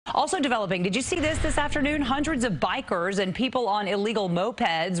Also developing, did you see this afternoon? Hundreds of bikers and people on illegal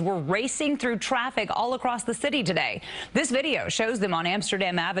mopeds were racing through traffic all across the city today. This video shows them on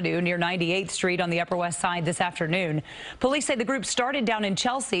Amsterdam Avenue near 98th Street on the Upper West Side this afternoon. Police say the group started down in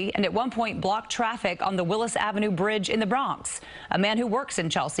Chelsea and at one point blocked traffic on the Willis Avenue Bridge in the Bronx. A man who works in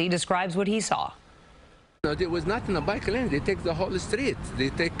Chelsea describes what he saw. No, there was not in a bike lane. They take the whole street.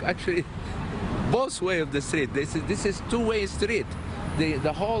 They take actually both way of the street. This is two-way street.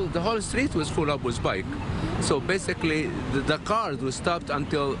 The whole street was full up with bike. So basically, the cars were stopped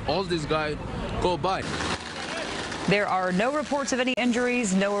until all these guys go by. There are no reports of any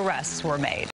injuries. No arrests were made.